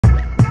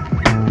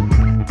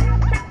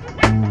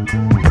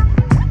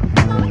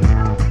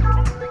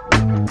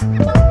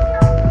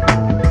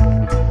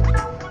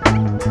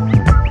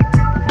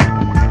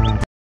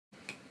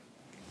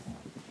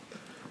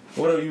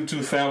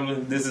YouTube family?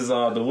 This is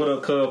the What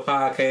Up Cub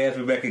podcast.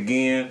 We're back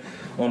again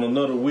on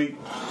another week.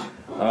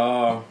 You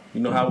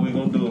know how we're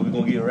gonna do it. We're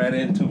gonna get right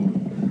into it.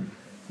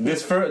 The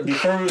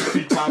first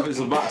few topics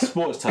about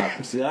sports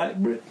topics. You alright,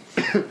 Britt?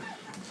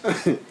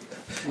 The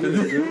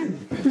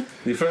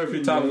first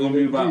few topics gonna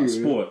be about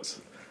sports.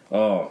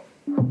 Well,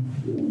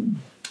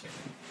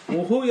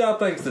 who y'all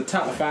think is the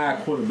top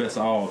 5 quarterbacks of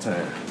all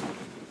time?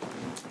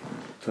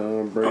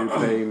 Tom Brady,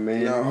 Peyton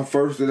Manning. No,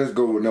 first let's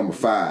go with number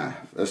 5.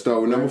 Let's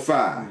start with number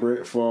 5.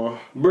 Brett Favre.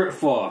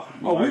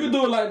 Oh, we can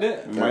do it like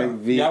that. Mike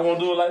Vick. Y'all want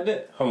to do it like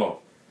that? Hold on.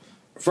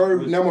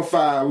 First, number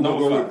 5, we're Number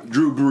going to go 5. with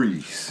Drew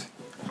Brees.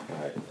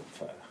 Alright, number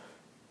 5.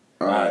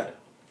 Alright.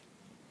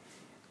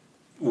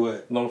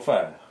 What? Number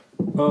 5.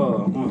 I'm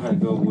gonna have to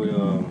go with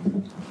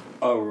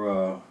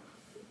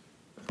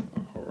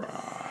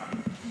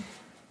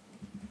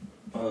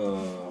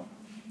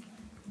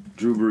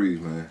Drew Brees,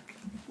 man.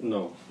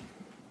 no.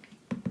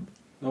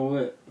 No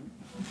what?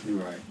 You're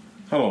right.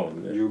 Hold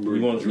on. Drew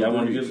Brees. Y'all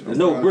want to get it?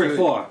 No, Brett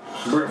Favre.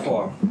 Brett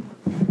Favre.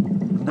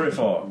 Brett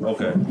Favre.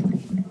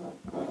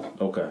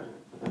 Okay.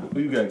 Who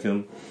you got,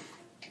 Kim?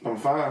 Number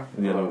 5?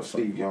 Yeah, number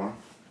Steve Young.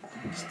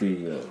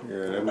 Steve. Yeah,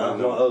 that's My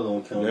other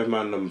one, Kim. that's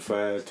my number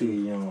 5 too.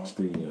 Steve Young.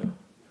 Steve.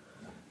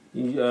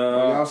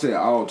 Y'all say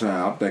all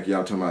time. I think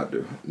y'all talking about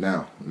the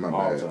now. My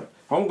All bad. time.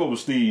 I'm gonna go with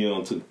Steve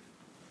Young too.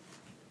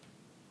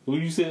 Who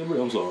you said,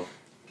 Britt? I'm sorry.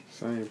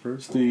 Same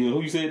person. Steve Young.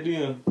 Who you said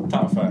then?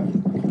 Top 5.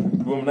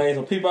 You want to name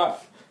some people out?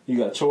 You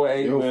got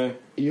Troy Aikman.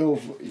 Yo.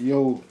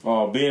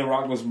 Ben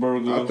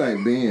Roethlisberger. I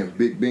think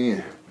Big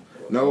Ben.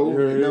 No,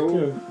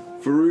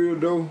 for real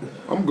though.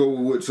 I'm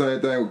going with same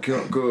thing with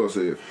Cuz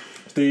said.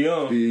 Steve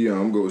Young. Steve Young.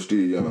 I'm going with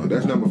Steve Young.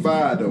 That's number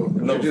 5 though.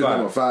 That's just 5.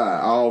 number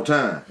 5 all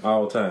time.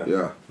 All time.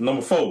 Yeah.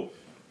 Number 4.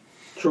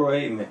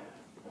 Troy Aikman.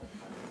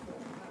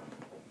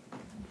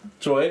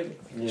 Troy Aikman.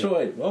 Yeah.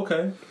 Troy Aikman.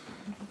 Okay.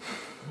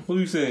 Who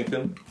you saying,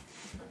 Kim?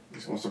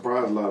 It's going to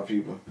surprise a lot of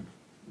people.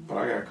 But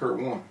I got Kurt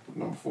Warner,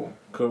 number 4.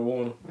 Kurt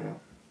Warner. Yeah.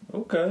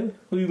 Okay.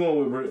 Who you going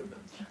with, Britt?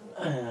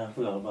 I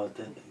forgot about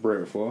that.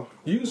 Brett Favre.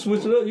 You can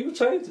switch it up. You can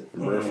change it.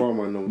 Brett Favre,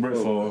 my number Brett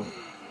 4. Favre.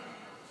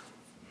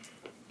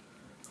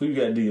 Who you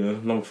got,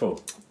 Dion? Number 4.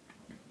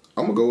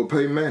 I'm gonna go with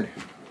Peyton Manning.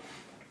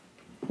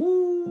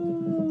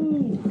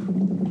 Woo.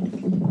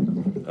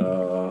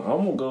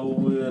 I'm gonna go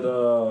with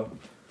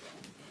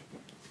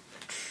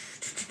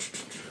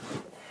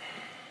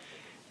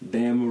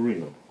Dan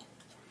Marino.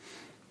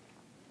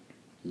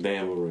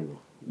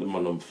 That's my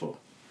number 4.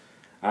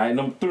 Alright,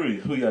 number 3.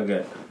 Who y'all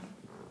got?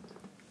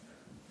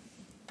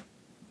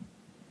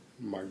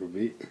 Michael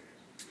Vick.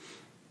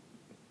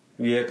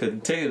 Yeah, cause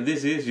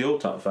this is your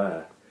top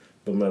 5,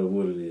 no matter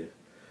what it is.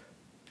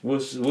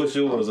 What's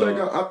yours? I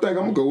think I'm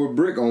gonna go with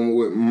Brick on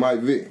with Mike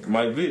Vick.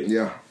 Mike Vick.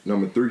 Yeah,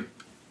 number 3.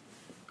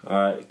 All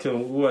right,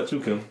 Kim. What about you,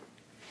 Kim?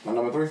 My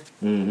number 3?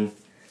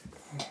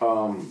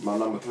 Mm-hmm. My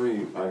number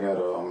 3, I got,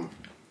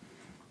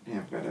 damn,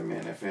 I forgot that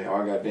man that fed.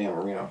 I got Dan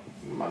Marino,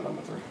 my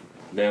number 3.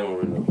 Dan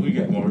Marino. Who you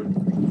got, Mark? I'm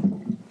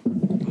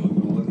gonna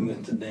go with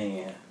Mr.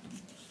 Dan.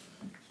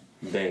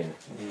 Dan.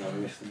 Yeah,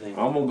 Mr. Dan.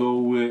 I'm gonna go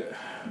with.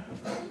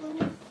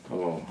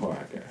 Hold on. Oh, I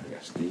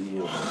got Steve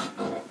Young.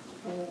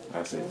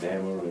 I said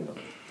Dan Marino.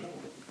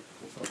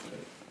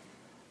 Okay.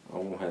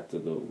 I'm gonna have to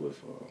go with.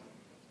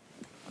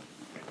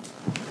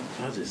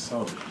 I just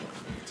saw this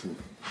too.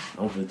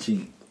 I'm gonna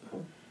cheat.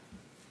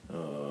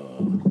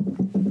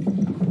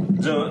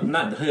 John,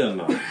 not the hell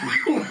no.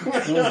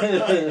 Hell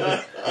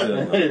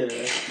no.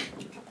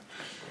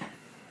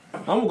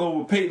 I'm gonna go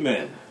with Peyton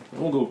Manning.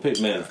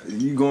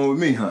 You going with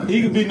me, huh?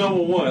 He could be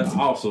number 1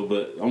 also,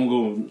 but I'm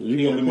going.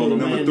 He gonna be my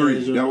number Number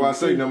 3. That's why I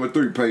say number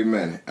 3, Peyton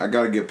Manning. I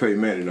gotta get Peyton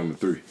Manning number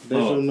 3. That's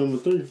your number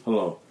 3.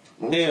 Hold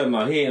on. Hell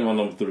no, he ain't my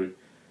number 3.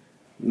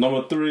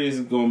 Number 3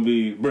 is gonna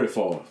be Brett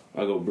Favre.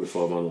 I go with Brett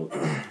Favre, my number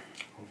 3.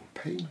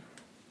 Peyton?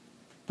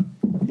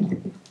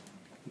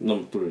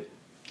 Number 3.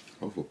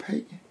 Over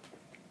Peyton?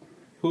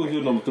 Who's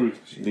your number 3?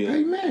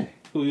 Peyton Manning.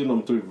 Who's your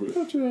number 3, Brett? I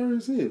thought you already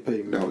said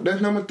Peyton Manning. No,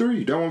 that's number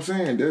 3. That's what I'm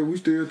saying. That we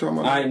still talking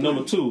about. Alright,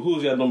 number 2.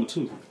 Who's your number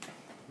 2?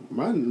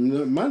 My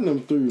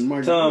number 3 is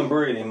Michael Tom Vick.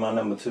 Brady, my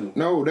number 2.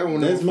 No, that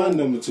one. That's my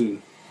number number 2.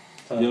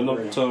 Your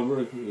number Tom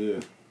Brady. Yeah.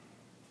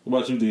 What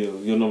about you,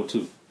 Dion? Your number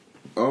 2.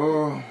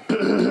 4.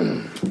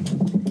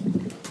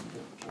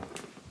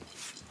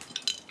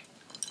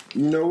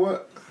 You know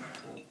what?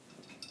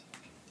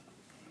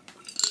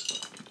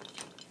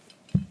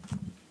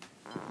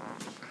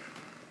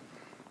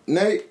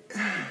 Nate.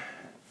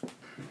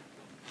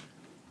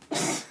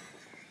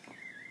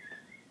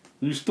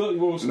 You stuck? You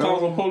want to call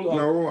some police?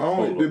 No, I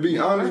don't, to be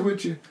honest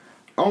with you,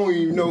 I don't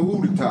even know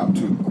who the top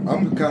 2.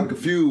 I'm kind of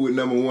confused with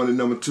number 1 and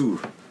number 2.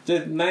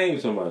 Just name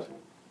somebody.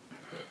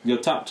 Your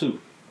top 2.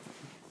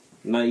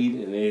 Not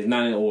even, it's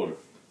not in order.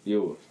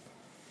 Yours.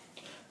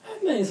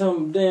 That ain't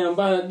something damn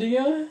about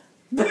Dion.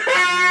 You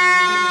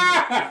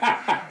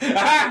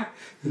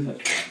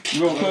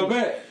gonna come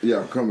back?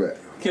 Yeah, come back.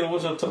 Ken,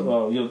 what's your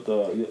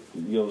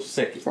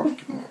second? Fuck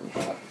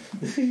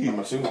you.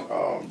 Number 2,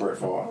 Brett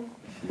Favre.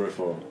 Brett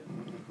Favre.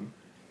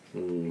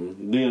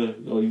 Then,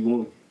 you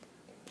want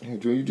Hey,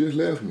 Drew, you just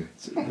left me.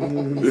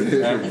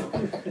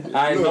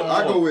 I Look,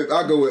 I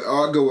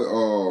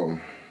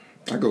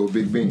go with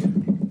Big Ben.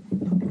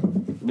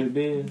 Big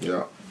Ben.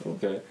 Yeah.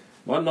 Okay.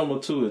 My number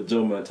 2 is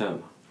Joe Montana.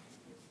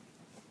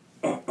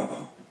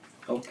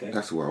 Okay.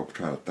 That's what I was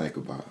trying to think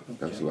about.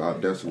 That's what I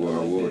was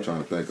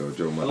trying to think of,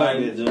 Joe I Montana. like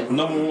that, Joe.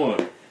 Number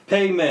 1.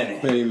 Pay money.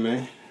 Hey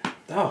man,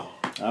 Oh.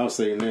 I was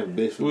saying that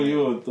best for Who me.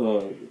 you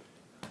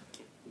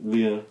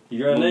Leon?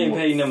 Your name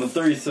paid number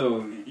 3,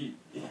 so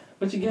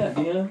what you got,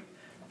 Dion?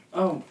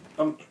 Oh,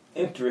 I'm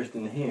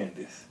interested in hearing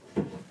this.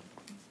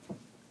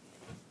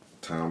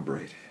 Tom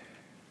Brady.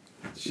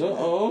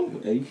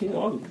 Hey, you can't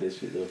argue with that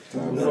shit though.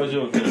 Tom What's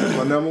your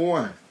My number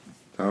 1,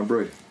 Tom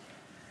Brady.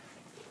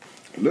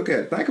 Look at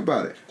it. Think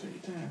about it.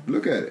 Take your time.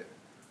 Look at it.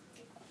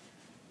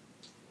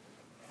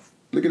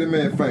 Look at the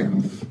man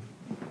fingers.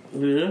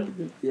 Yeah,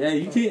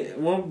 you can't.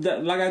 Well,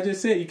 like I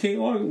just said, you can't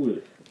argue with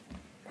it.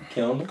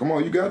 Kelly? Come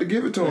on, you got to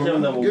give it to That's your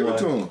him. number Give one. it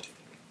to him.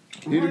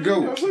 He the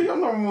GOAT. So your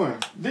number 1.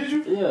 Did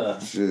you? Yeah.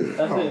 Shit.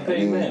 I said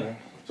pay man. money.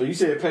 So you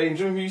said Peyton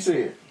Jr. Who you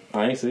said?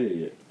 I ain't said it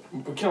yet.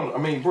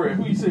 Brett.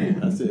 Who you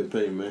said? I said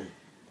pay man.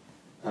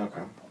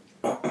 Okay.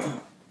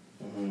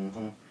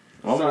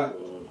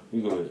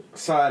 You go ahead.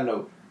 Side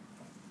note.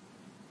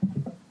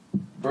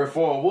 Brett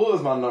Favre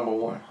was my number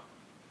 1.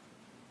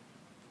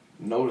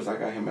 Notice I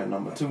got him at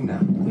number 2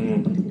 now.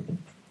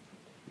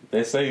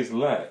 That says a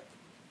lot.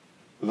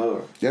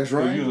 Look. That's So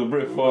right. you was a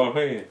Brett Favre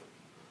fan.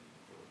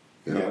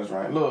 Yeah, that's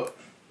right. Look.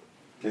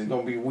 It's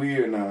gonna be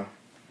weird now.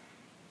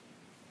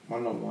 My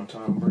number 1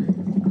 Tom Brady.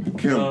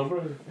 Kim.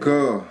 Brady.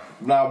 Cuz.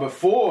 Now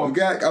before You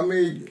got, I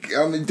mean,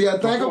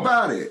 think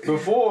about it.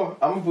 Before,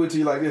 I'm gonna put it to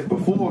you like this.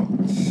 Before,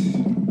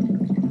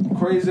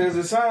 crazy as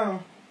it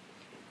sounds,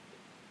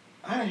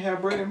 I didn't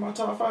have Brady in my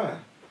top 5.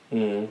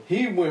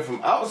 He went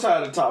from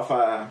outside the top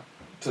 5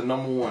 to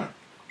number 1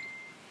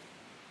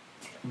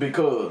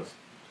 because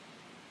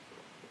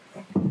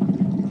I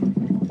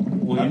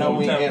know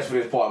we ain't asked for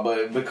this part,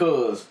 but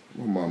because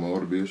My mama ought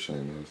to be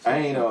ashamed of us. I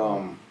ain't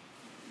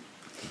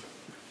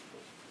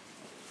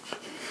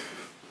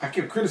I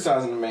kept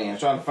criticizing the man,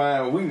 trying to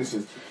find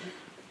weaknesses.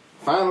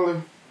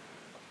 Finally,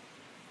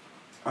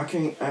 I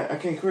can't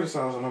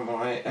criticize him no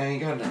more. I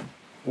ain't got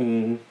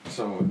none.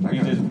 So I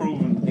You got just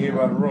proving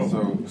everybody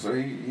wrong. So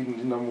he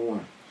number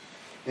 1.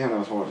 Yeah, that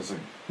was hard to say.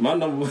 My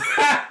number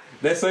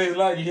that says a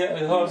lot. You have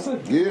it's hard to say.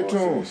 Give it to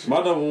him. My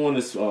number 1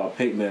 is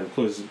Peyton Manning, of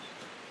course,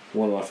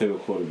 one of my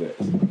favorite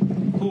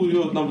quarterbacks. Who was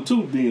your number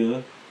 2,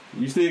 Dion?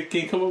 You still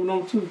can't come up with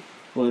number 2?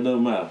 Well, it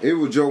doesn't matter. It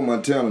was Joe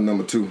Montana,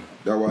 number 2.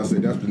 That's why I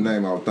said that's the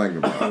name I was thinking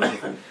about.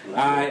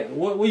 Alright,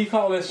 what you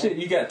call that shit?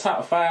 You got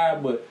top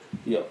 5, but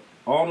yeah,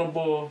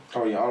 honorable.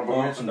 Oh yeah,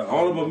 honorable mention. The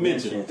honorable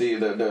mention.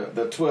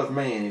 The 12th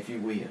man, if you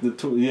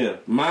will.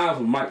 Mine was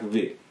Michael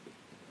Vick.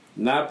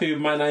 Now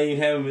people might not even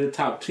have him in the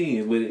top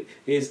 10, but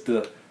it's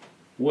the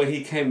way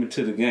he came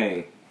into the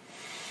game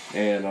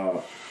and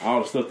all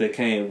the stuff that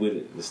came with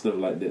it, and stuff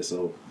like that.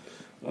 So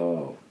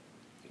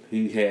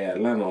he had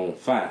Atlanta on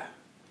fire.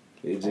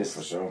 It just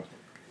for sure.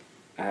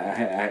 I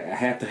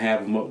have to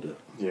have him up there.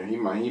 Yeah, he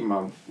my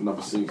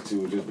number 6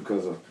 too, just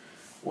because of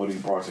what he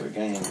brought to the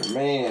game. The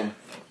man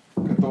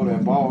could throw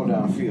that ball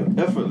downfield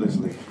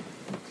effortlessly.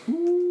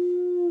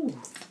 Ooh.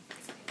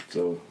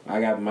 So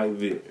I got Mike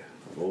Vick.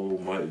 Oh,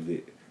 Mike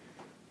Vick.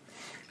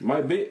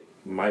 Mike Vick.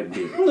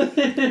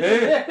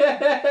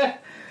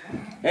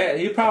 Yeah,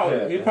 he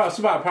probably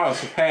somebody probably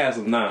surpassed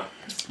him now,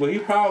 but he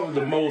probably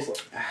the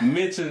most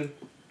mentioned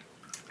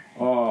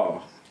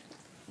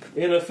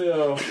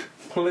NFL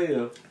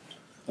player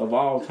of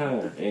all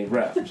time in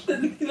rap.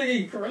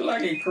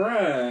 like he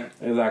crying.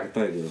 As I can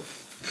think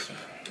of.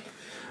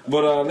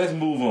 But let's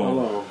move on.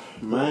 Hold on.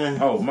 Man.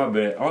 Oh, my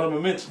bad.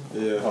 Honorable mention.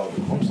 Yeah. Oh,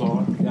 I'm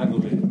sorry. Y'all go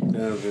ahead.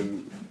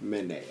 Elvin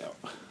Menal.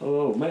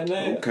 Oh, man.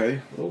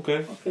 Okay.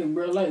 Okay. Okay,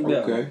 bro, I like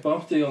that Okay. one. But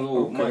I'm still gonna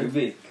go with Mike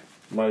Vick.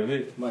 Mike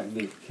Vick. Mike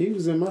Vick. He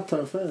was in my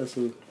top 5,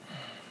 so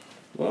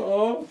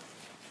Uh-oh.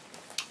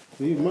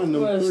 he's my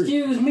number Well, 3.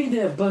 excuse me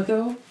there,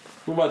 bucko.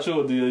 What about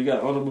your deal? You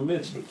got honorable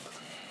mention?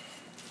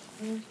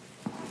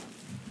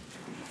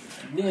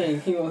 Yeah,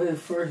 you can't go ahead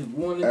first.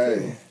 1 and 2.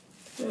 Hey,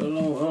 Let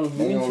alone honorable ain't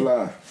gonna mention.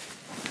 lie.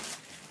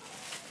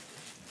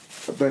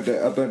 I think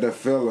that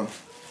fella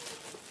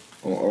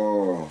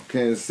on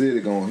Kansas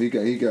City he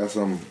got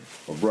a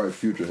bright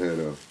future ahead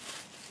of.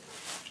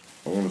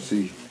 I want to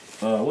see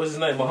What's his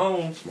name?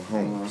 Mahomes.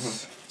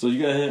 Mahomes. So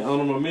you got him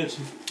honorable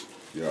mention?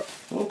 Yeah.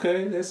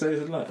 Okay, that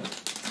says a lot.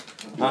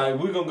 Alright,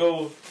 we're gonna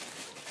go.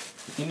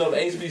 You know, the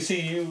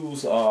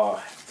HBCUs,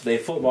 their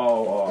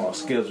football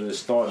schedule is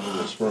starting in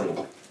the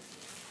spring.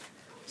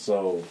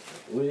 So,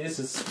 is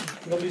it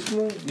gonna be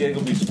spring? Yeah, it's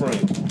gonna be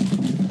spring.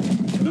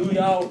 Do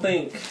y'all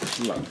think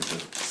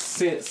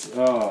since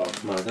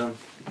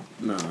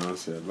No, I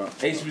said lot.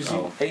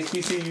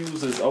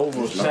 HBCUs is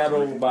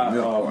overshadowed by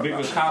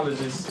bigger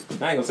colleges? I ain't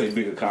gonna say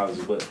bigger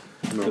colleges, but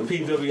the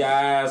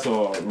PWIs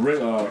or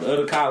the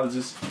other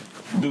colleges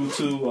due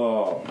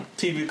to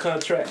TV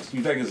contracts.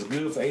 You think it's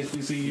good for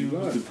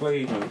HBCUs to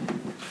play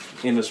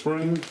in the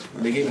spring?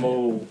 They get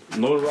more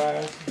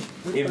notarized?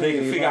 if they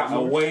can figure out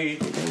a way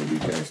You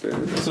can't stay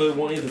there. so it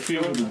won't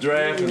interfere with the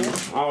draft and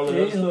all of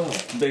that Yeah.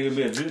 stuff, they could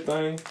be a good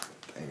thing.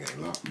 Ain't got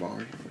locked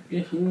bar.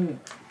 Yes, you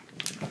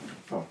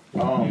You go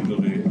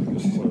ahead.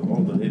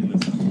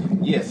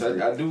 Yes,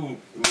 I do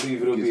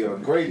believe it'll be a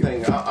great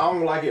thing. I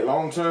don't like it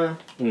long term,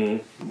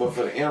 but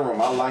for the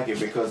interim, I like it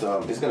because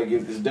it's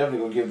definitely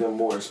gonna give them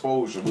more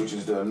exposure, which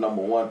is the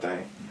number one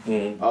thing.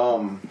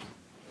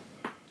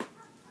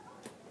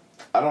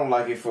 I don't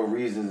like it for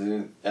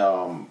reasons.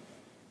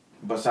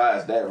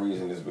 Besides that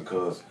reason, is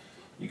because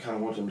you kind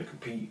of want them to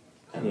compete,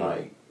 and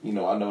like I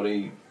know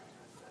they,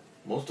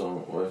 most of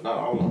them, or if not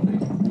all of them,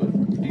 but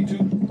D2.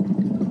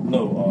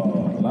 No,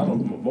 a lot of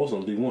them, most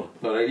of them D1.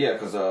 No,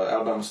 because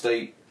Alabama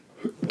State.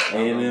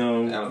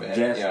 A&M, Alabama,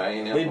 Jackson, yeah,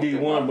 A&M, they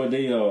D1, okay. but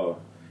they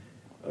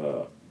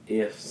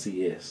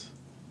FCS.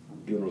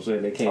 You know what I'm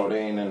saying? They can't. Oh, they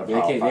ain't in the they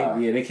Power can't. Five.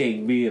 They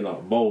can't be in a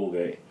bowl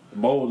game.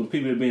 The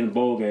people that be in the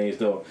bowl games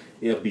though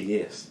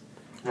FBS.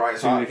 Right,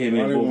 So they can't be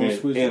in the why bowl they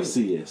game wanna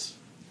FCS.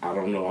 I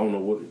don't know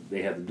what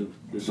they have to do.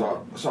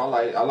 So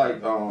I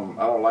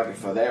don't like it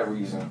for that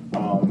reason.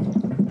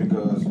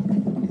 Because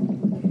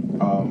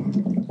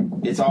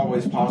it's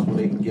always possible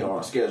they can get on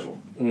a schedule.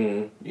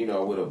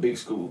 With a big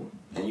school,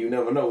 and you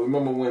never know.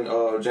 Remember when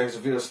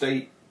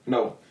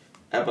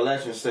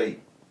Appalachian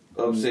State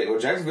upset, or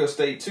Jacksonville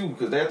State too,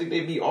 because I think they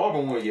beat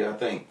Auburn one year. I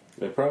think.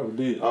 They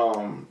probably did.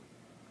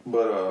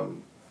 But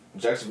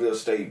Jacksonville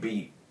State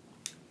beat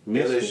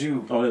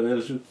LSU. Oh, that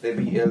LSU. They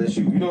beat LSU.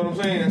 You know what I'm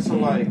saying? So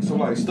like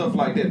stuff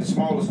like that. The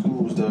smaller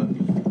schools,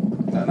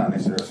 not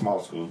necessarily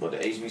small schools, but the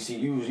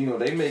HBCUs,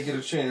 they may get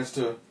a chance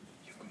to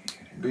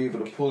be able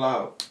to pull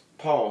out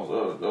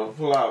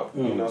pull out.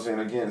 You know what I'm saying,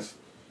 against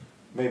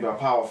maybe a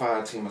Power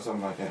 5 team or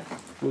something like that.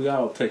 We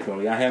got a take on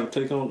it. Y'all have a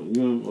take on it?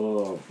 You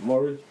and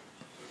Maurice?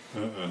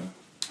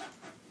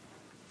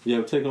 You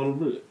have a take on it,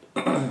 Britt?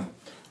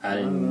 I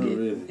didn't get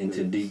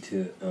into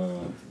detail.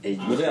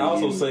 But that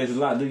also says a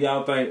lot. Do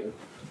y'all think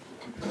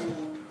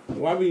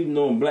why we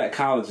knowing black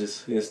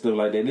colleges and stuff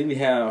like that? Then we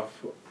have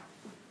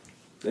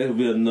that would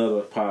be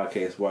another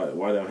podcast. Why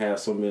they don't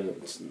have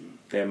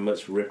that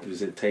much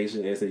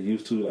representation as they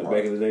used to like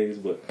back in the days?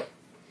 But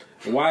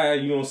why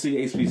you don't see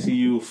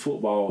HBCU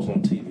footballs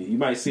on TV? You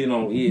might see it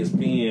on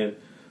ESPN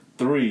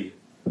 3.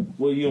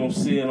 Well, you don't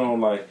see it on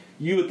like.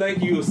 You would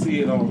think you would see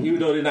it on, even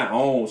though they're not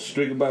owned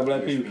strictly by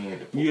black people.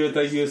 You would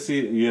think you'll see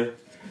it, yeah.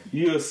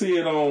 You'll see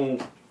it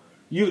on.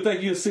 You would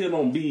think you'll see it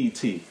on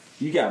BET.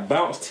 You got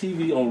Bounce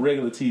TV on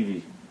regular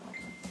TV.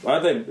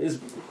 I think it's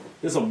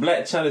a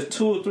black channel. There's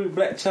 2 or 3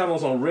 black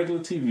channels on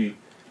regular TV.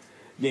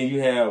 Then you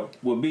have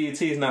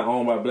BET is not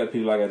owned by black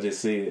people, like I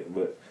just said,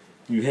 but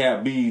you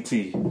have BET.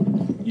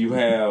 You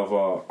have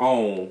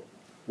OWN.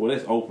 Well,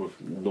 that's Oprah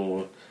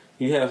doing.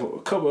 You have a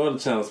couple other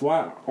channels.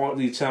 Why aren't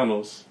these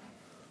channels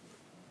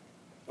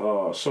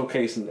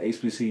showcasing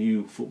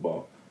HBCU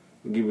football,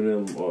 giving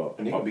them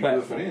and it'll a be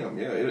platform? good for them.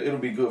 Yeah, it'll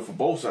be good for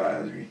both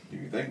sides if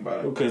you think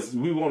about it. Because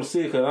we want to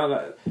see it. Because I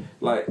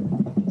like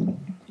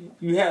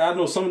you had. I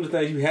know some of the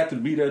things you have to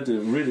be there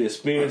to really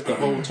experience the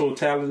whole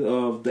totality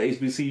of the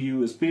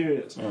HBCU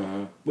experience.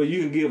 But you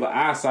can give an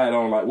eyesight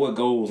on like what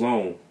goes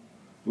on.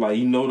 Like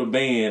the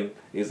band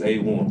is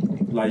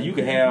A1. Like you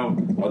can have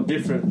a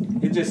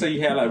different. It just say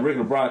you have like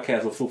regular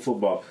broadcast of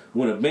football.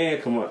 When a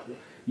band come up,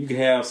 you can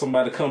have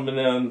somebody come in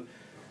there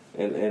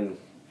and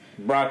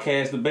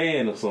broadcast the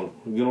band or something.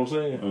 You know what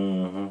I'm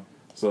saying?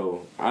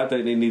 So I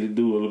think they need to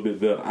do a little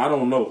bit better. I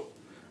don't know.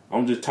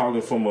 I'm just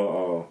talking from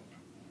a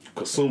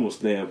consumer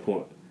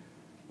standpoint.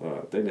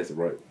 I think that's the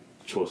right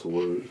choice of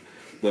words.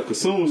 The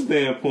consumer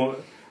standpoint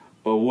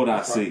of what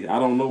I see. I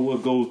don't know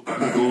what goes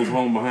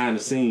on behind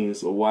the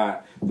scenes or why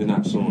they're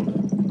not showing it.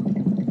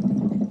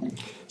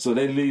 So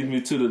that leads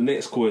me to the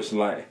next question.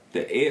 Like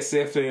the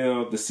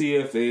XFL, the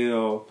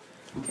CFL,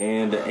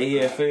 and the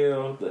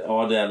AFL,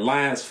 or the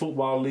Alliance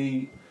Football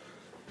League.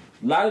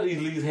 A lot of these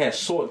leagues had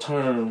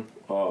short-term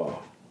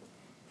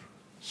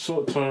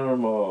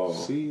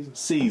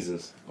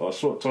seasons or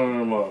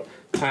short-term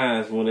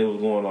times when they was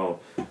going on.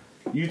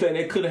 You think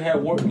they could have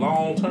had worked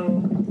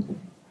long-term?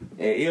 And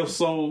if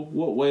so,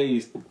 what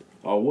ways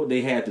or what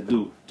they had to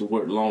do to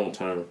work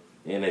long-term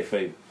in their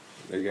favor?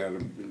 I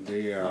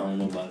don't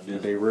know about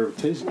this. Their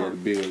reputation got to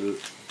build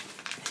up.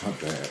 Not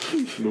bad.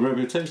 The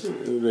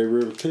reputation? Their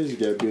reputation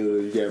got to build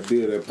up. You got to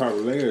build that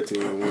popularity.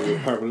 And when your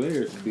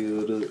popularity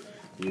build up,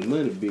 your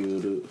money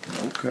build up.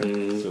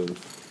 Okay. So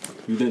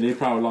You think they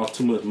probably lost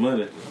too much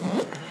money?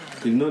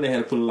 You know they had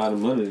to put a lot of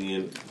money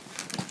in,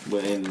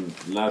 but and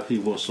a lot of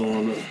people weren't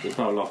showing up. They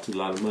probably lost a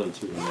lot of money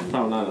too.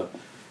 Probably not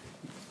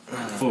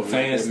from a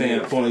fan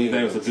standpoint, you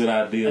think it was a good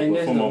idea,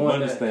 but from a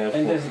money standpoint.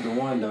 And this is the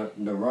one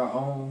the Raw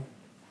on.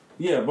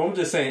 Yeah, but I'm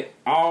just saying,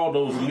 all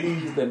those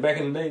leagues that back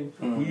in the day,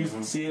 we used to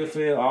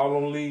CFL, all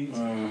them leagues,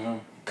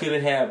 could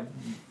it have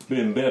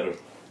been better?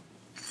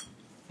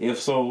 If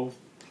so,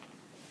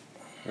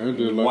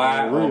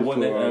 why or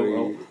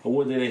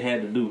what did they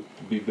had to do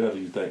to be better,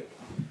 you think?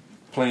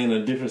 Playing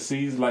a different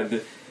season like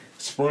the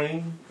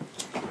spring?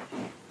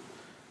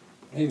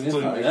 Hey,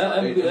 So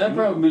that'd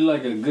probably be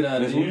like a good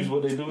That's idea. usually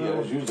what they do. Yeah,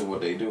 that's usually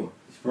what they do.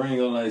 Spring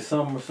or like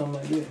summer or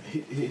something like that.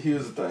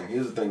 Here's the thing.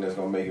 Here's the thing that's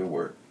gonna make it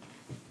work.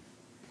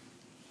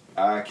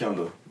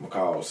 Kendall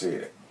McCall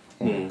said,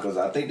 because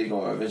I think they're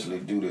gonna eventually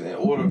do this in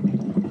order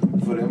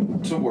for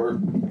them to work.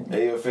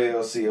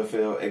 AFL,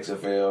 CFL,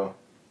 XFL,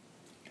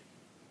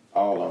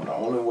 all of them. The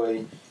only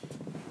way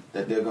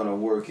that they're gonna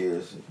work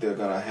is they're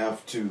gonna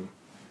have to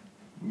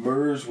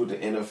merge with the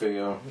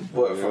NFL.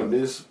 But from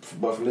this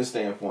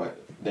standpoint,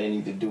 they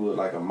need to do it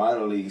like a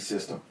minor league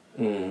system.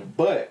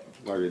 But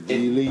Like a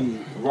G League.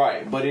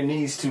 right, but it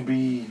needs to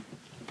be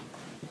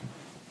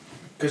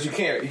because you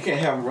can't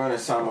have them running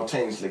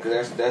simultaneously.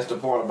 Because that's the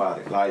part about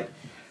it. Like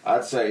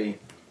I'd say,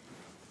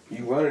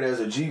 you run it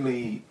as a G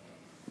League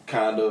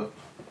kind of,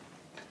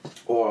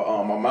 or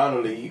a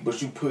minor league,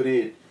 but you put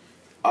it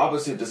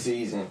opposite the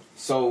season.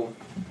 So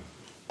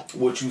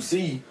what you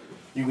see,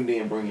 you can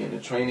then bring in the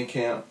training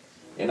camp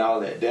and all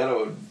that.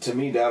 That'll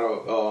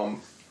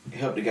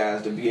help the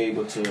guys to be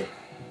able to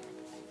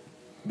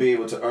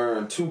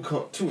earn two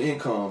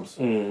incomes.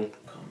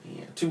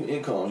 Two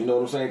incomes. You know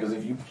what I'm saying? Because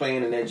if you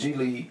playing in that G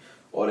League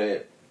or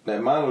that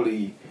minor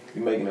league,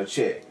 you're making a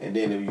check, and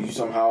then if you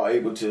somehow are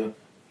able to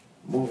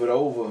move it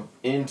over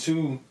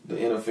into the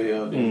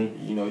NFL, then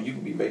you know you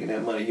can be making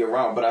that money year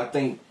round. But I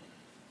think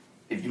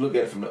if you look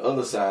at it from the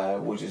other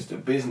side, which is the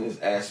business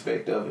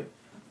aspect of it,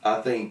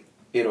 I think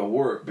it'll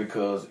work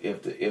because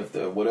if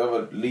the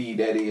whatever league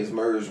that is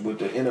merged with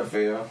the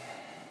NFL,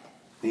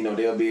 you know,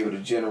 they'll be able to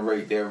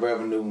generate their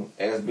revenue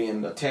as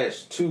being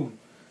attached to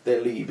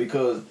that league.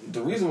 Because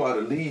the reason why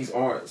the leagues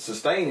aren't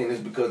sustaining is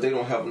because they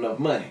don't have enough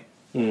money.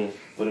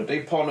 But if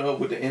they partner up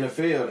with the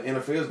NFL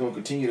is going to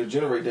continue to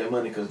generate that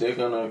money because they're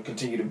going to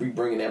continue to be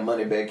bringing that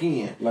money back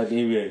in. Like the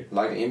NBA.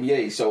 Like the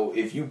NBA. So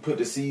if you put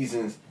the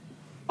seasons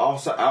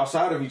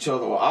outside of each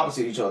other, or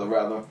opposite each other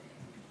rather,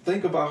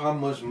 think about how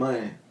much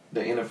money the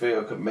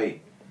NFL could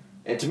make.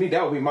 And to me,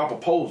 that would be my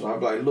proposal.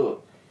 I'd be like,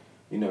 look,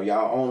 you know,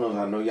 y'all owners,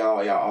 I know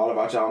y'all all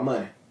about y'all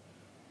money.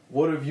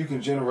 What if you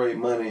can generate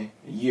money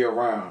year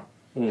round?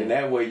 And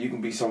that way you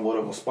can be somewhat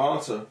of a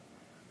sponsor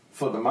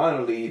for the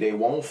minor league. They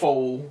won't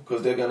fold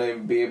because they're going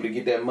to be able to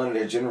get that money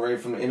that's generated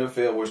from the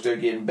NFL, which they're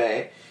getting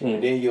back.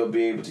 And then you'll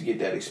be able to get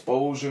that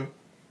exposure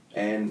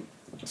and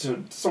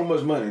so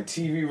much money.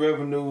 TV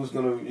revenue is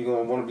you're going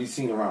to want to be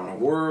seen around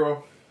the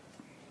world.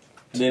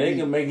 Then they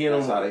can make it.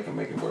 That's how they can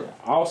make it work.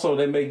 Also,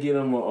 they may get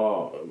them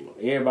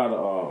everybody.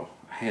 I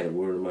had a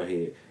word in my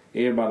head.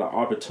 Everybody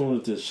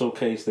opportunity to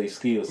showcase their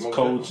skills. Okay.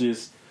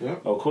 Coaches, Yeah.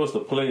 of course, the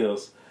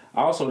players.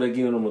 Also, they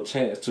giving them a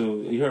chance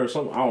to. You heard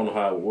something? I don't know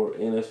how it works.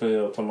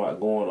 NFL talking about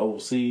going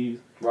overseas.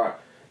 Right.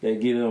 They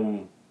get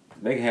them.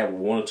 They can have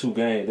 1 or 2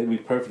 games. They'd be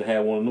perfect to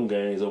have one of them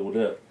games over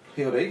there.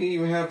 Hell, they can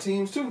even have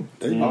teams too.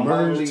 They Minor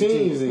merge league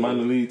teams in.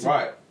 Minor league.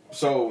 Right.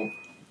 So,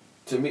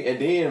 to me, and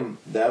then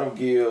that'll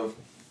give,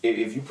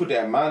 if you put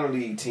that minor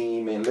league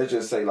team in, let's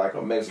just say like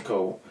a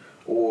Mexico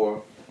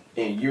or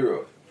in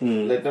Europe,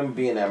 let them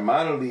be in that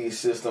minor league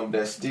system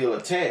that's still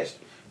attached.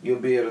 You'll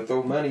be able to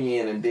throw money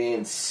in and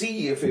then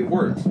see if it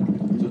works. So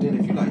then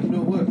if you're like, you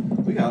know what,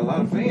 we got a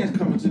lot of fans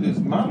coming to this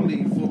minor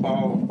league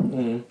football,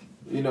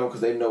 you know,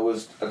 because they know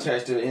it's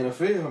attached to the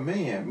NFL,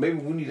 man, maybe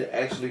we need to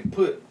actually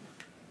put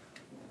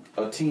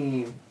a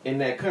team in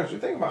that country.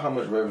 Think about how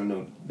much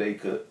revenue they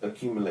could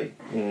accumulate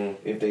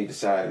if they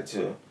decided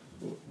to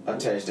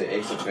attach the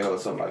XFL or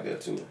something like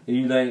that to it.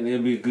 You think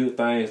there'd be good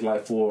things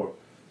like for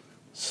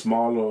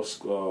smaller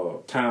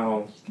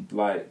towns,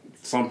 like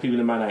some people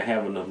that might not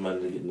have enough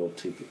money to get no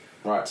ticket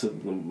to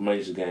the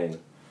major game,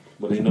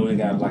 but they know they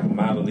got like a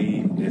minor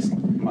league that's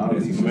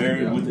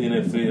married with the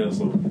NFL,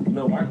 so you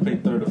know I can pay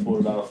 $30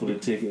 or $40 for the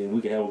ticket and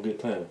we can have a good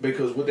time.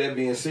 Because with that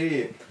being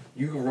said,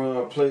 you can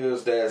run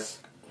players that's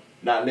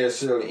not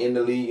necessarily in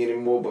the league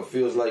anymore, but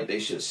feels like they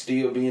should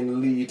still be in the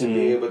league to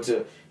be able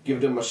to give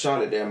them a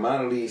shot at that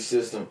minor league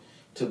system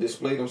to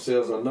display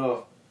themselves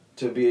enough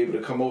to be able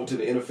to come over to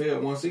the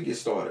NFL once it gets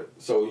started.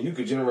 So you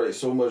could generate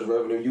so much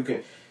revenue. You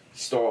can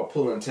start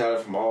pulling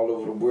talent from all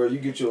over the world. You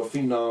get you a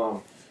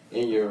phenom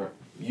in your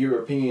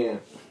European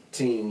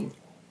team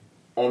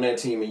on that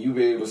team, and you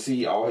be able to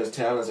see all his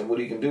talents and what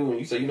he can do. And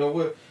you say, you know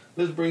what?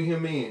 Let's bring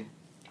him in.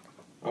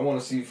 I want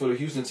to see for the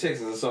Houston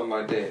Texans or something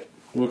like that.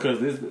 Because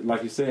this,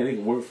 like you said, it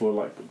can work for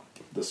like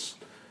this,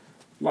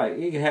 like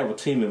you can have a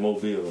team in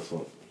Mobile or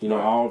something. You know,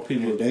 all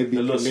people They be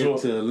the little connected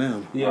short, to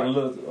Atlanta.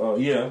 yeah,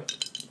 yeah,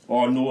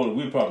 or New Orleans.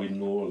 We probably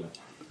New Orleans.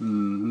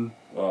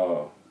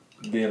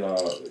 Then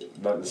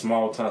like the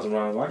small towns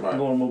around, like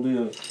go to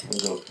Mobile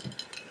and go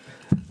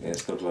and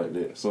stuff like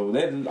that. So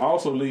that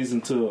also leads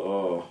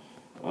into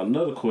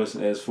another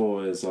question as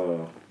far as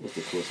what's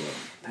the question?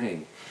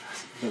 Dang,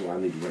 I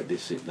need to write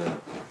this shit down.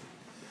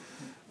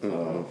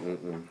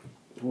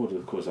 What was the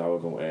question I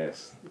was gonna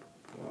ask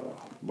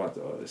about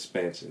the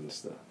expansion and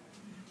stuff?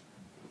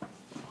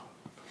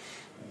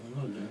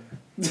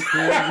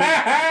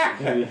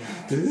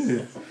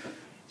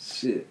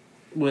 Shit.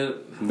 Well,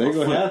 They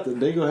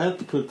gonna have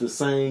to put the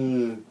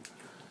same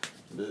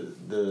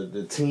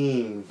the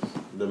teams,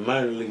 the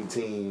minor league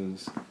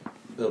teams,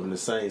 up in the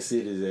same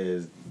cities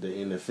as the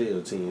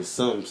NFL teams.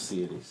 Some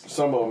cities.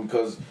 Some of them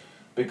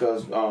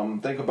because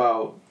think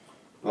about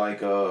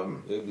like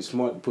It'd be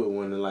smart to put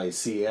one in like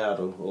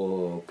Seattle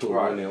or put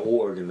Right. one in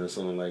Oregon or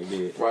something like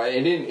that. right,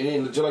 and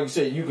then just like you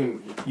said,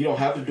 you don't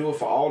have to do it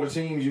for all the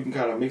teams. You can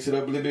kind of mix it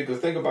up a little bit.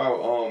 Because think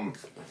about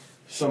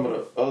some of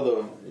the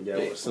other You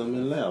got some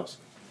in Laos.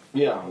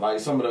 yeah, like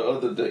some of the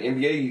other the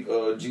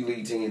NBA G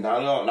League teams.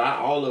 Not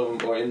all of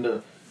them are in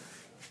the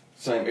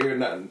same area,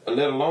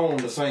 let alone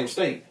the same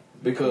state.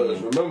 Because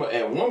remember,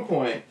 at one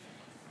point,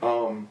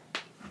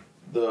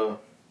 the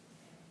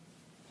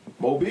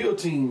Mobile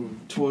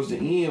team towards the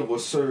end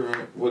was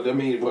serving.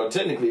 Well,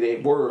 technically they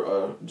were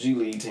a G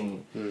League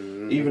team,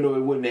 even though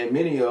it wasn't that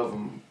many of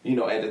them. You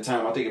know, at the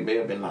time, I think it may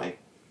have been like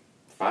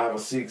 5 or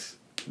 6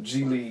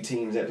 G League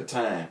teams at the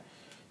time,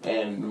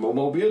 and the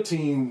Mobile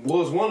team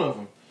was one of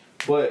them.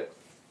 But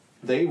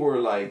they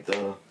were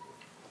the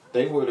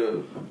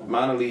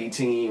minor league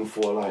team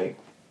for like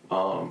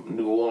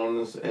New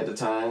Orleans at the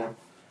time,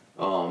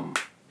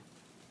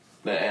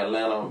 the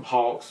Atlanta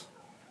Hawks.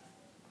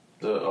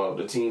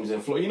 The teams in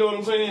Florida, you know what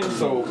I'm saying?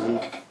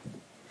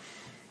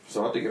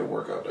 So I think it'll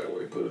work out that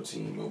way. Put a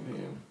team over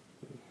here.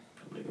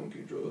 They gonna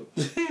get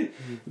drugs.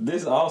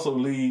 This also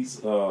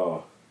leads.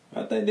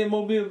 I think that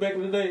Mobile back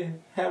in the day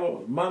have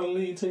a minor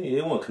league team.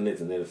 It wasn't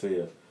connected to the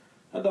NFL.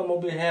 I thought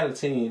Mobile had a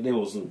team. They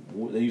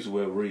used to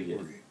wear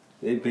red.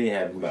 They've been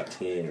having about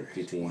 10 or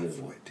 15 years.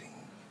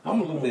 I'm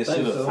gonna look that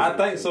shit up. I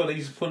think so. They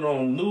used to put it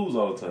on the news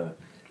all the time.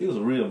 It was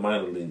a real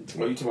minor league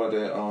team. Oh, you talking about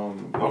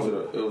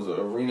that? It was an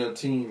arena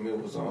team. It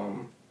was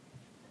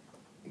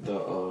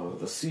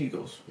the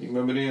Seagulls. You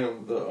remember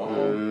them?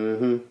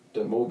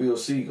 The Mobile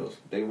Seagulls.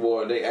 It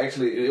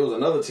was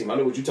another team. I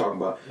know what you're talking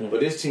about. But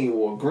this team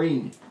wore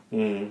green.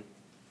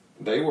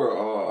 They were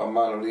a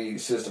minor league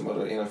system of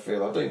the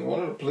NFL. I think one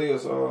of the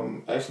players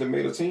actually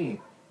made a team,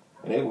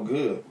 and they were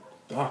good.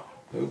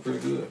 They were pretty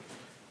good.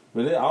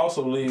 But it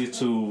also leads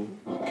to,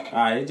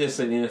 it just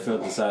said the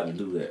NFL decided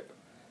to do that.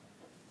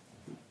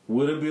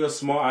 Would it be a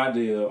smart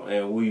idea,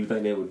 and what do you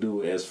think they would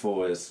do as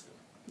far as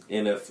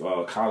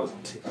NFL college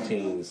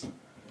teams,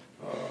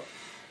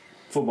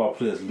 football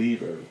players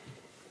leave early?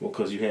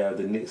 Because you have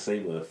the Nick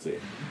Saban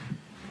effect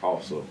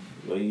also.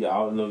 Well, you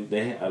all know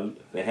they have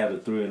the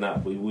 3 and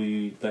out, but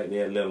we think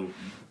they'd let them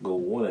go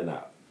 1 and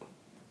out.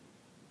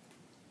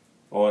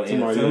 Or the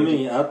NFL. For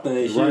me, I think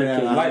they should.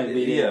 I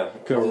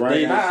ain't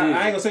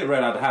gonna say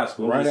right out of high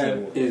school.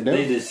 It's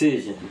their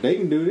decision. They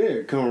can do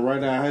that. Come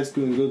right out of high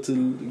school and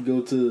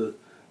go to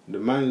the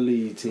minor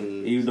league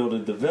team. Even though the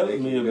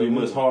development will be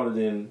much harder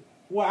than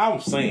I'm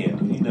saying,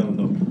 you never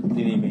know, than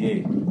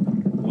NBA.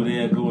 Would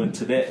they go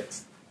into that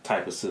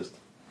type of system?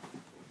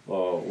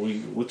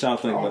 What y'all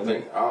think about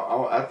that?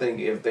 I think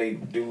if they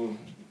do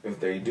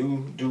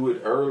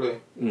it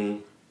early,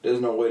 there's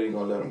no way they're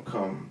gonna let them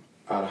come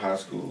out of high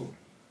school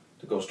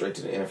to go straight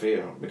to the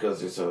NFL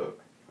because it's a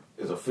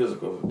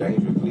physical,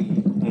 dangerous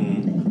league.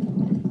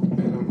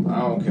 And I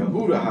don't care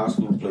who the high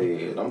school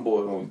player is. Them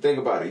boys gonna think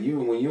about it.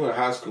 When you in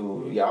high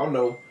school, y'all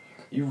know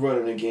you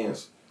running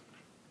against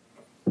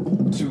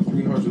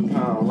 200-300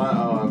 pound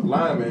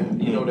linemen.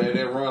 You know that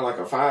they run like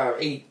a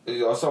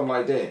 5'8" or something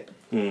like that.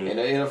 In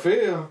the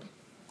NFL,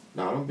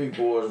 them big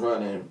boys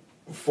running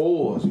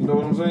 4s. You know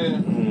what I'm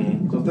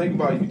saying? So think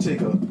about it. You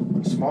take a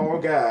small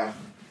guy,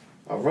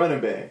 a running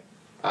back,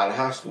 out of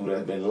high school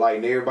that's been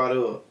lighting everybody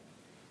up.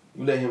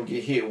 You let him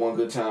get hit one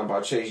good time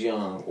by Chase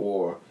Young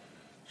or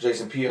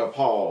Jason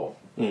Pierre-Paul.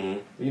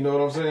 You know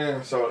what I'm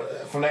saying? So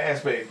from that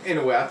aspect,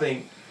 anyway, I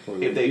think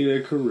if they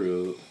their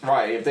career,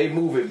 right, if they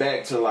move it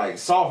back to like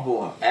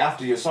sophomore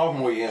after your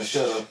sophomore year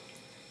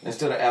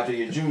instead of after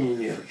your junior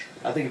year,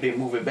 I think if they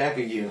move it back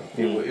a year,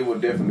 it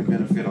would definitely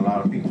benefit a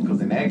lot of people.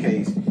 Because in that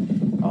case,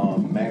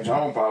 Mac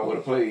Jones probably would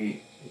have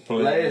played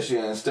last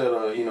year instead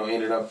of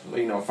ended up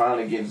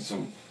finally getting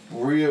some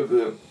real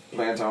good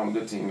playing time on a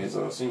good team his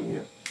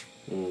senior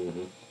year.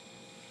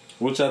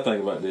 What y'all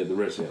think about that? The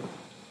rest of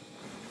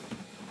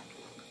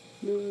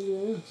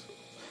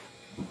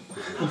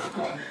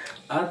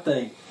I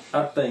think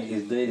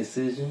it's their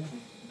decision.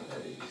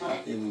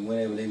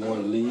 Whenever they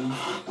want to leave,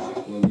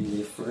 when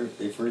be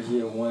their first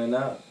year of 1 and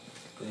out,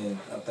 then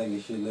I think you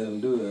should let them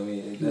do it. I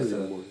mean,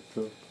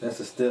 that's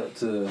a step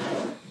to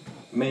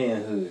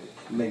manhood.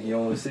 Make your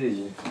own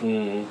decision.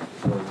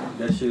 So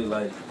that should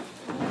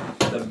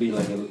that'd be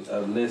like a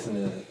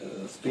lesson,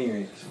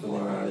 experience for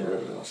them out there.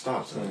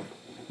 Stop, son.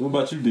 What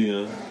about you,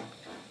 Dion?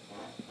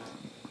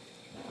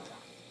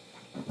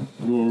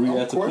 You want to read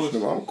that to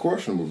question? I'm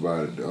questionable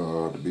about it,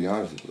 to be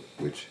honest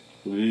with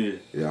you.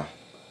 Yeah.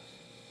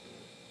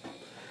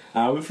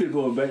 We feel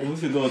going back. We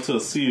feel going to a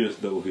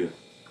serious note here.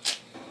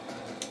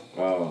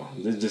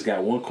 This just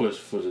got one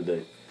question for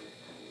today.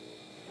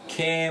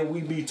 Can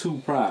we be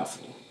too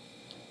prideful?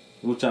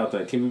 What y'all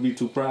think? Can we be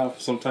too prideful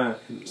sometimes,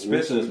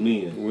 especially as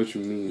men? What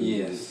you mean?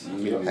 Yes.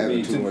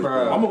 Having too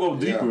proud. I'm gonna go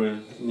deeper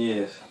in.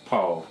 Yes.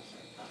 Pause.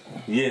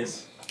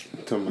 Yes.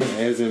 Talking about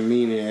as in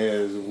meaning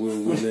as we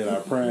let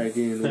our pride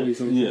get in the way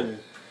sometimes.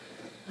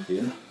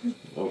 Yeah.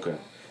 Okay.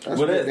 That's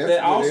But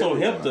that also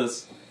everyone. helped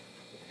us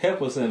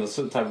help us in a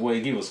certain type of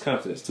way, give us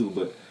confidence too.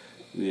 But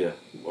yeah,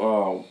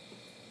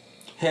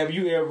 have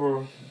you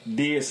ever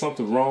did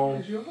something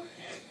wrong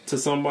to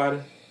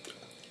somebody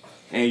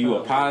and you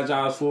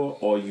apologize for it,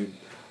 or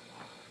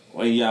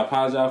you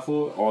apologize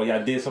for it, or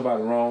y'all did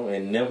somebody wrong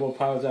and never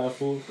apologize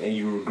for it and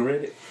you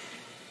regret it?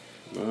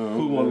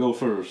 Who want to go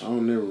first? I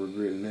don't never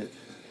regret that.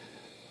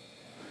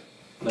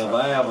 Now, if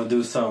I ever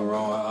do something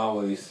wrong, I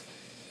always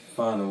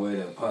find a way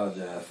to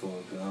apologize for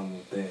it because I'm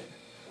with that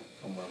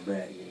on my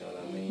back. You know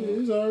what I mean?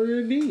 It's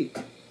already deep.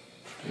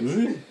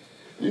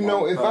 You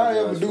know, if I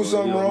ever do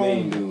something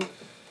wrong,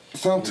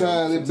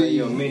 sometimes it be,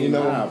 you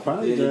know, I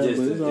apologize,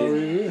 but it's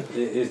already here.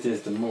 It's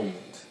just the moment.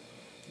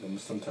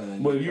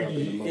 Sometimes,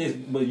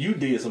 but you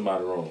did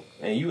somebody wrong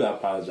and you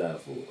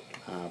apologize for it.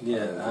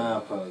 I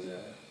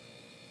apologize.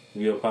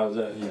 You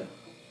apologize? Yeah,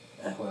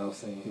 that's what I was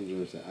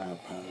saying. I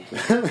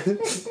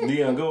apologize.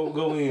 Dion,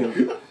 go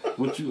in.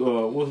 What you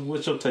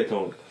what's your take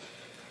on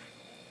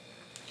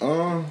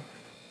it?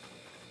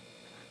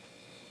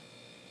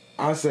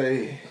 I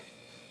say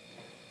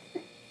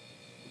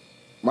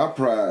my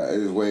pride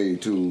is way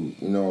too,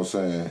 you know what I'm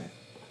saying,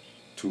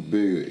 too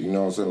big. You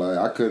know what I'm saying? Like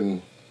I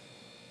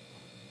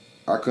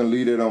couldn't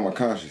leave it on my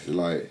conscience.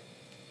 Like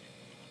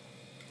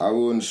I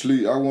wouldn't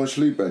sleep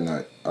at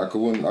night. I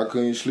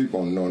couldn't sleep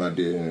on knowing I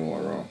did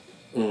anyone wrong.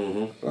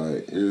 Mm-hmm.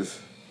 Like it's,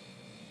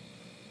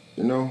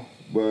 you know,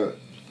 but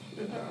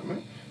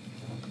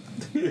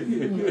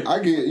I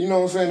get, you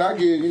know what I'm saying. I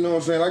get, you know what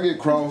I'm saying. I get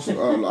crossed a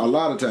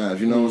lot of times.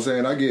 You know what I'm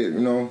saying. I get, you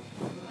know,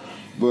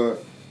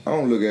 but I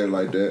don't look at it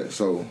like that.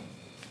 So,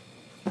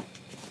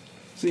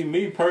 see,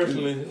 me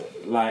personally,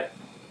 like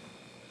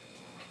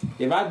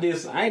if I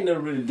ain't never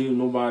really do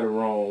nobody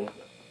wrong.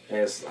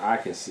 As I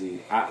can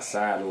see,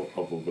 outside of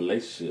a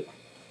relationship,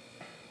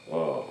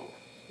 a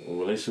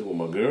relationship with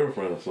my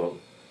girlfriend or something.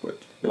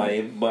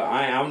 But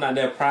I'm not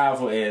that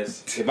prideful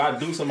as if I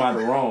do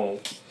somebody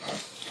wrong,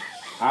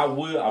 I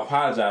will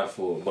apologize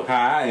for it. But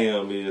how I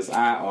am is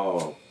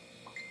I'm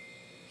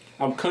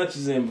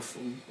conscious in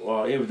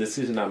every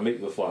decision I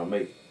make before I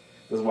make it.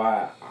 That's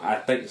why I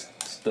think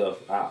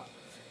stuff out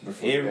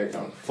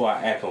before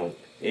I act on it.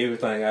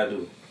 Everything I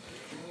do,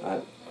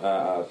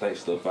 I think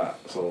stuff out.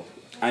 So.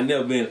 I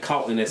never been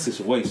caught in that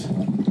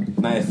situation.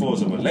 Now, as far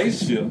as a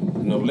relationship,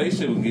 you know,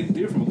 relationship will get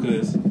different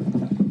because,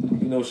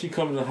 you know, she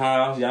come to the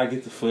house, y'all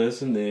get the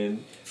fuss, and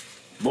then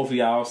both of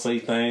y'all say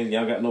things,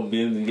 y'all got no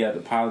business, you got to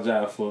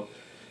apologize for.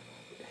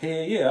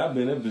 Hell yeah, I've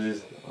been in that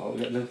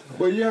position.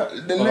 But yeah,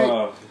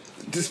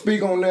 to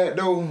speak on that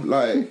though,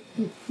 like,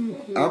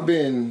 I've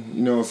been,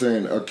 you know what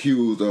I'm saying,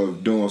 accused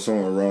of doing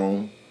something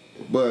wrong,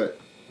 but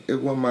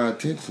it wasn't my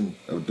intention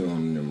of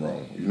doing them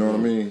wrong. You know what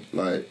I mean?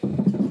 Like,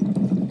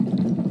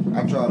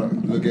 I try to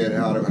look at it,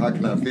 how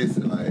can I fix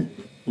it? Like,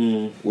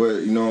 well,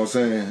 you know what I'm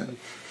saying?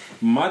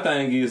 My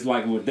thing is,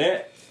 like, with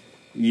that,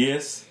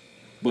 yes,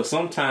 but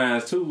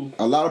sometimes, too...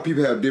 A lot of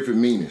people have different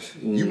meanings.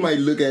 You might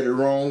look at it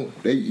wrong,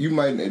 they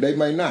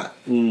might not.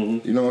 You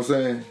know what I'm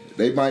saying?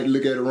 They might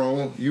look at it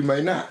wrong, you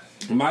may not.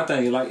 My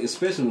thing, like,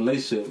 especially in a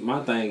relationship,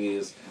 my thing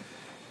is,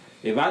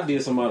 if I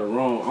did somebody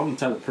wrong, I'm the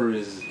type of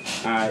person,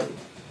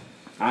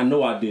 I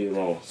know I did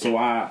wrong, so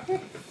I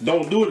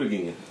don't do it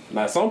again.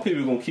 Like, some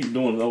people going to keep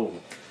doing it over.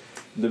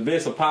 The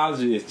best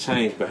apology is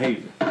change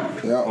behavior.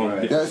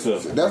 Yeah, that's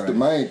the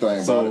main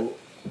thing. So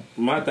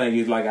my thing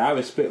is, like, I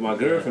expect my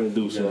girlfriend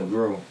to do something.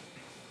 Grow.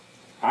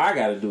 I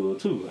got to do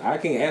it too. I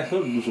can't ask her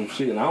to do some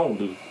shit and I don't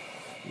do.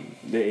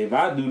 If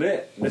I do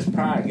that, that's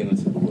pride getting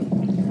into the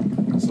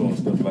way. So and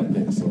stuff like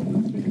that. So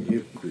Being a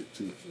hypocrite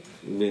too.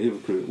 Being a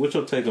hypocrite. What's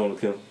your take on it,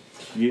 Kim?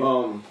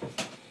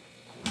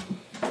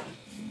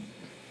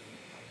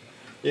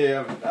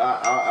 Yeah,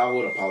 I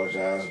would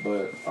apologize,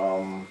 but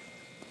a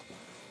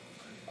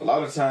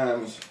lot of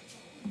times,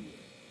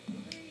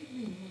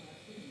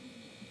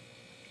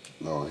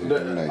 Lord,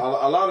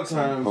 a lot of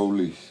times,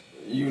 police.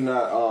 You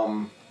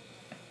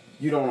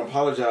don't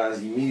apologize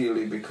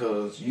immediately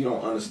because you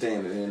don't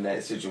understand it in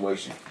that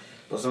situation.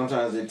 But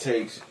sometimes it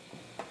takes,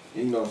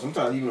 you know,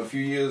 sometimes even a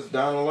few years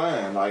down the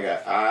line. Like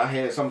I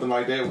had something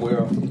like that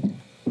where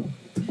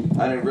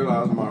I didn't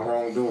realize my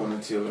wrongdoing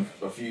until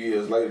a few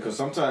years later. Because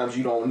sometimes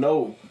you don't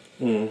know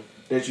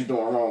that you're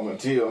doing wrong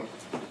until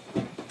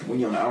when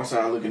you're on the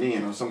outside looking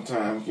in, or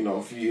sometimes, you know,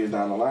 a few years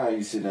down the line,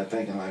 you sitting there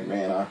thinking like,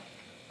 man,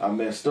 I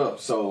messed up.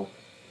 So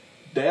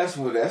that's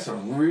a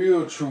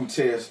real true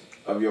test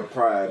of your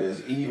pride,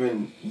 is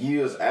even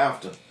years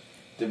after,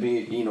 to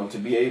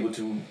be able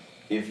to,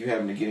 if you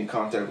happen to get in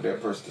contact with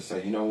that person, to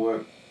say, you know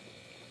what,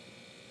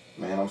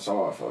 man, I'm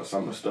sorry for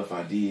some of the stuff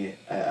I did.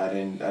 I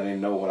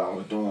didn't know what I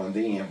was doing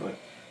then, but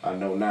I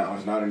know now.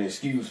 It's not an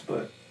excuse,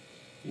 but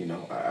you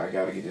know, I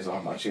got to get this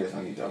off my chest.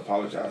 I need to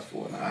apologize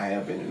for it. And I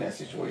have been in that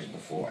situation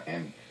before,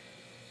 and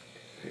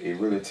it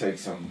really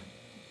takes some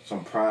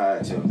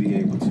pride to be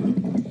able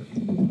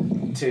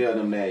to tell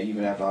them that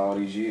even after all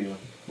these years.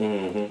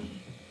 Mm-hmm.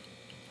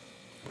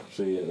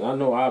 See, I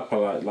know I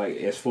apologize. Like,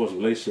 as far as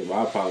relationship,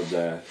 I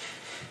apologize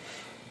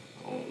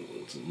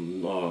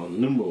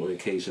on numerous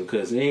occasions,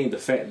 because it ain't the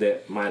fact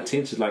that my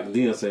intention, like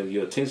Dion said, if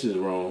your intention is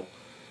wrong,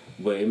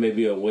 but it may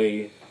be a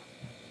way,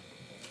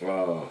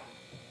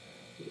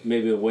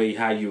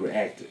 how you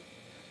reacted.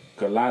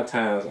 Cause a lot of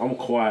times I'm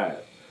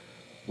quiet,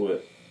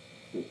 but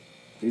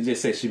it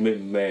just says she made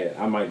me mad.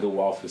 I might go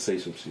off and say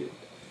some shit,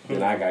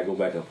 and I gotta go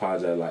back and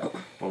apologize. Like,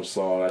 I'm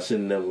sorry, I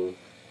should never.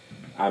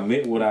 I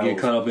meant what I Get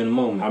was. caught up in the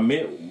moment. I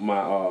meant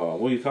my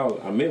what do you call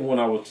it? I meant what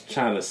I was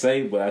trying to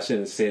say, but I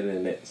shouldn't have said it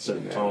in that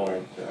certain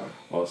tone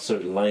or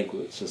certain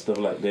language and stuff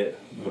like that.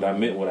 But I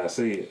meant what I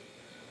said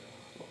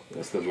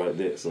and stuff like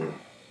that. So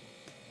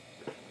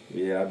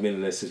yeah, I've been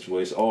in that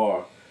situation,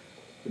 or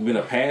it's been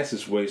a past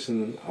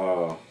situation.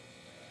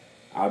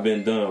 I've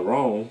been done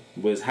wrong,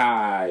 but it's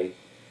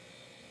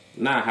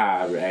not how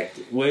I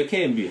reacted. Well, it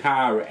can be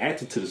how I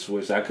reacted to the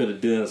situation. I could have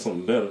done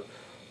something better,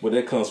 but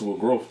that comes with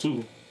growth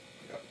too.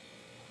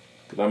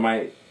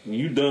 Cause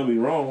you done me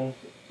wrong,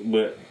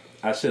 but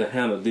I should have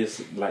handled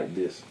this, like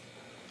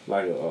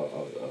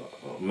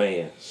a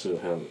man should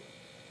have handled.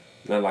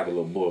 Not like a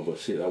little boy, but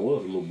shit, I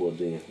was a little boy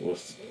then when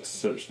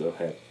certain stuff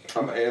happened.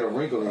 I'm gonna add a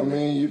wrinkle in I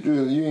mean,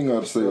 you ain't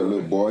got to say a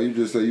little boy. You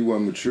just say you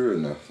weren't mature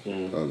enough.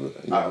 Mm-hmm. Of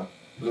it, you know?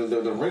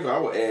 The wrinkle I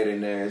would add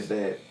in there is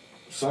that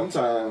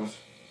sometimes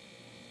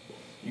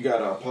you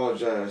gotta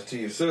apologize to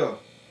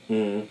yourself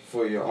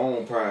for your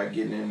own pride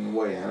getting in the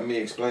way. Let me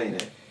explain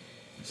that.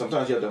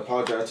 Sometimes you have to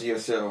apologize to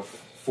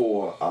yourself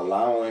for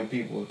allowing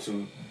people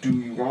to do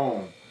you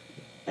wrong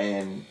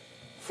and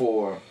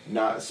for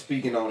not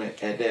speaking on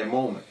it at that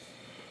moment.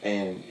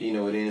 And,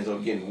 it ends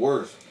up getting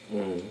worse.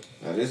 Now,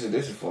 this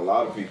is for a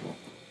lot of people.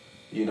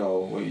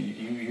 Where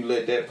you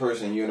let that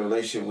person you're in a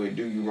relationship with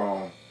do you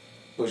wrong,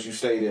 but you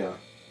stay there.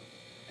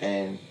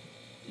 And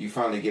you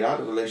finally get out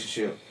of the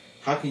relationship.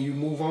 How can you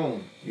move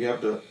on? You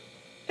have to,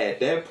 at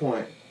that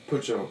point,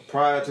 put your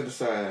pride to the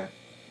side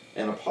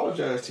and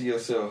apologize to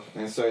yourself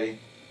and say,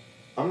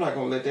 I'm not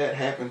going to let that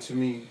happen to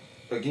me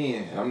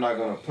again. And I'm not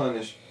going to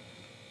punish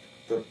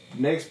the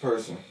next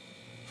person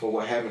for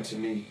what happened to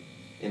me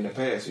in the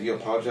past. So you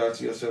apologize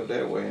to yourself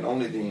that way, and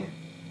only then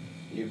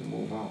you can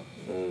move on.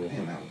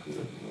 Damn, that was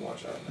good.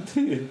 Watch out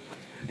now.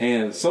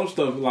 And some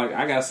stuff, like,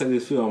 I gotta say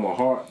this feel on my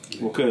heart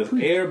because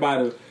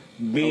everybody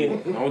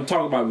I'm gonna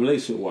talk about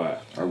relationship wise.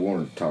 I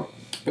wanted to talk.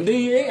 And then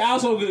it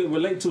also could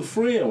relate to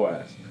friend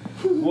wise.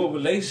 What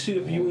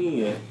relationship you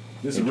in?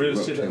 This is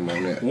real shit.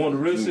 One of the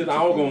real shit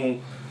I was gonna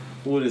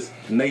what is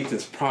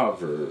Nathan's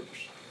Proverbs.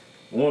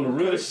 One of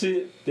the real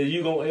shit that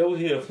you gonna ever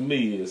hear from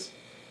me is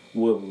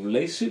what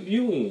relationship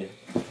you in.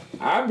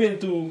 I've been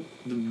through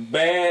the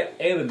bad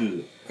and the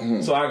good.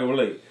 So I can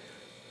relate.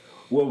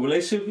 What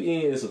relationship you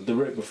in is a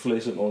direct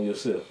reflection on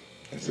yourself.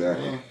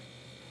 Exactly.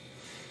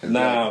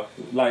 Now,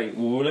 like,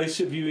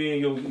 relationship you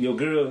in, your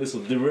girl, it's a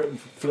direct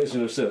reflection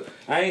of yourself.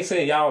 I ain't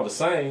saying y'all the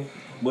same,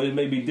 but it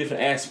may be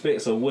different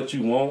aspects of what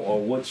you want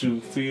or what you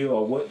feel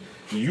or what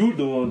you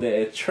doing that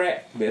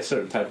attract that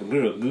certain type of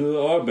girl, good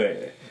or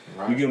bad.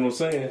 Right. You get what I'm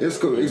saying? It's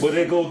cool. But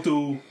they go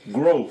through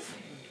growth.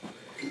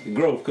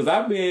 Because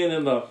I've been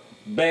in a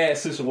bad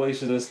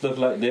situation and stuff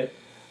like that.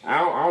 I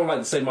don't like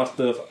to say my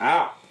stuff.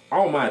 I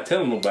don't mind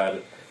telling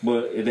nobody,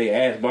 but if they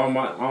ask, but I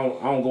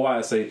don't go out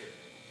and say,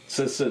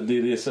 such did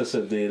this, such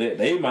did that.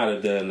 They might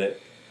have done that,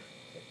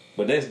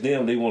 but that's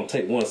them. They want to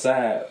take one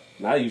side.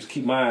 I used to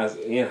keep mine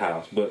in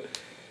house, but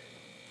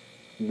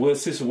what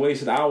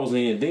situation I was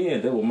in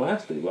then, that was my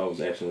state I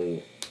was actually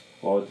in.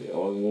 Or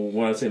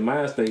when I say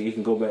mind state, it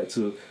can go back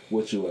to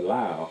what you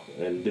allow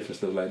and different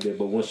stuff like that.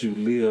 But once you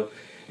live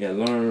and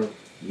learn,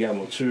 you got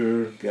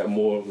mature, got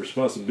more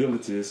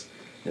responsibilities,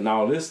 and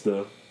all this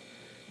stuff,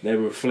 that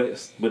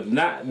reflects. But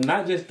not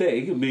just that.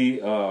 It could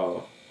be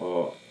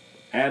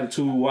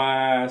attitude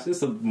wise. It's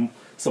some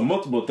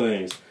multiple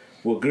things.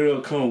 What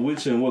girl come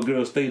with you and what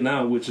girl stay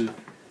down with you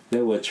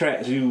that will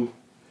attract you,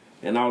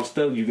 and all the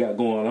stuff you got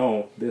going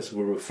on. That's a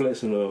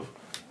reflection of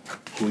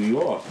who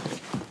you are.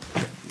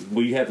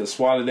 But you have to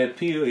swallow that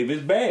pill if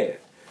it's bad.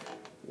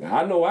 Now,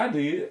 I know I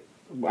did.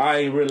 I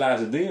ain't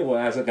realize it then. Well,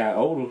 as I got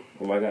older,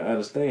 I got to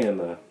understand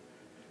now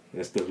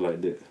and stuff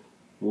like that.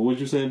 Well, what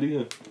you saying,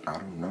 Dion? I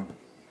don't know.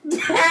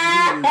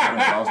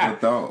 I lost my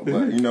thought,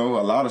 but a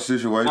lot of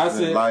situations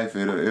in life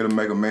it'll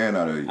make a man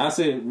out of you. I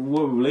said,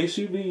 what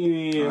relationship you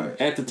in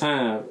at the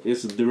time?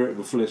 It's a direct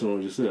reflection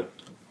on yourself.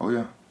 Oh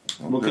yeah,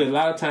 because a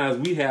lot of times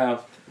we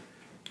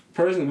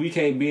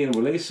can't be in a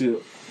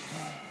relationship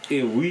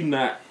if we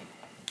not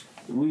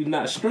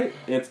straight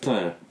at the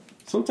time.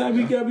 Sometimes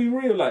you gotta be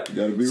real. Like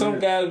some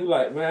guys be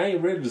like, man, I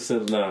ain't ready to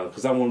settle down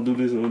because I want to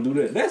do this and want to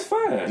do that. That's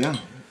fine. Yeah.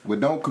 But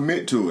don't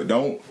commit to it.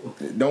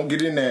 Don't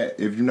get in that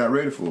if you're not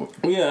ready for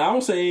it. Yeah, I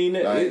don't say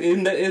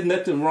ain't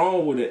nothing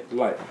wrong with it.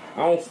 Like I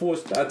don't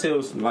force. I tell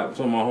like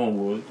some of my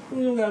homeboys,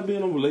 you don't gotta be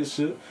in a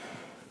relationship.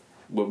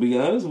 But be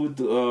honest with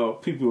the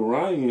people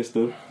around you and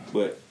stuff.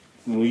 But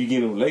when you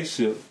get in a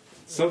relationship,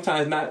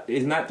 sometimes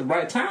it's not the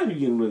right time you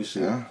get in a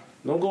relationship. Yeah.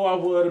 Don't go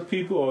out with other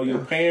people or your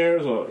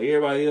parents or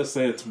everybody else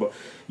saying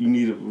you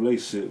need a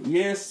relationship.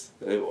 Yes,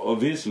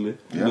 eventually.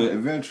 Yeah, but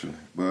eventually.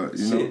 But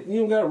you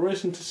don't gotta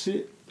rush into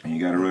shit. And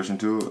you gotta rush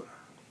into it.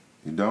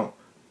 You don't.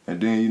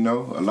 And then, a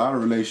lot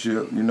of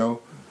relationship,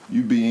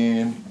 you be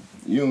in,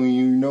 you don't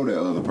even know that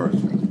other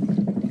person.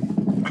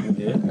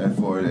 Yeah. As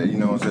for that, you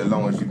know what I'm saying? As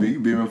long as you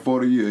been in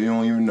 40 years, you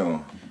don't even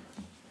know.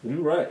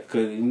 You're right,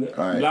 because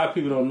Right. a lot of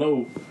people don't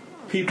know.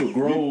 People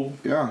grow.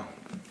 Yeah.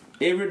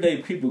 Every day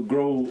people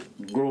grow.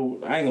 I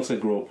ain't gonna say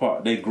grow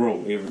apart. They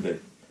grow every day.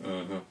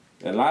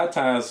 And a lot of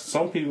times,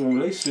 some people in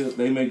relationships,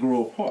 they may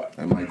grow apart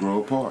They might grow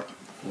apart.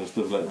 and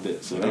stuff like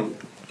that. So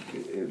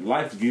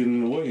life's getting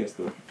in the way and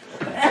stuff.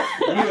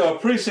 We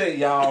appreciate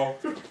y'all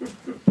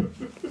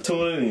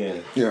tuning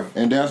in. Yeah.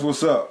 And that's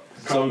what's up.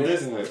 So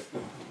this,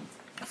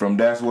 From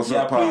That's What's y'all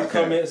Up please podcast.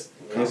 comment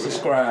and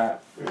subscribe.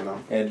 You know.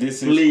 And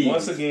this is Please,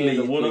 once again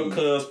the please, What Up please.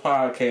 Cuz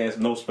podcast,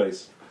 no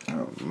space.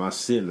 My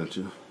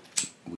signature.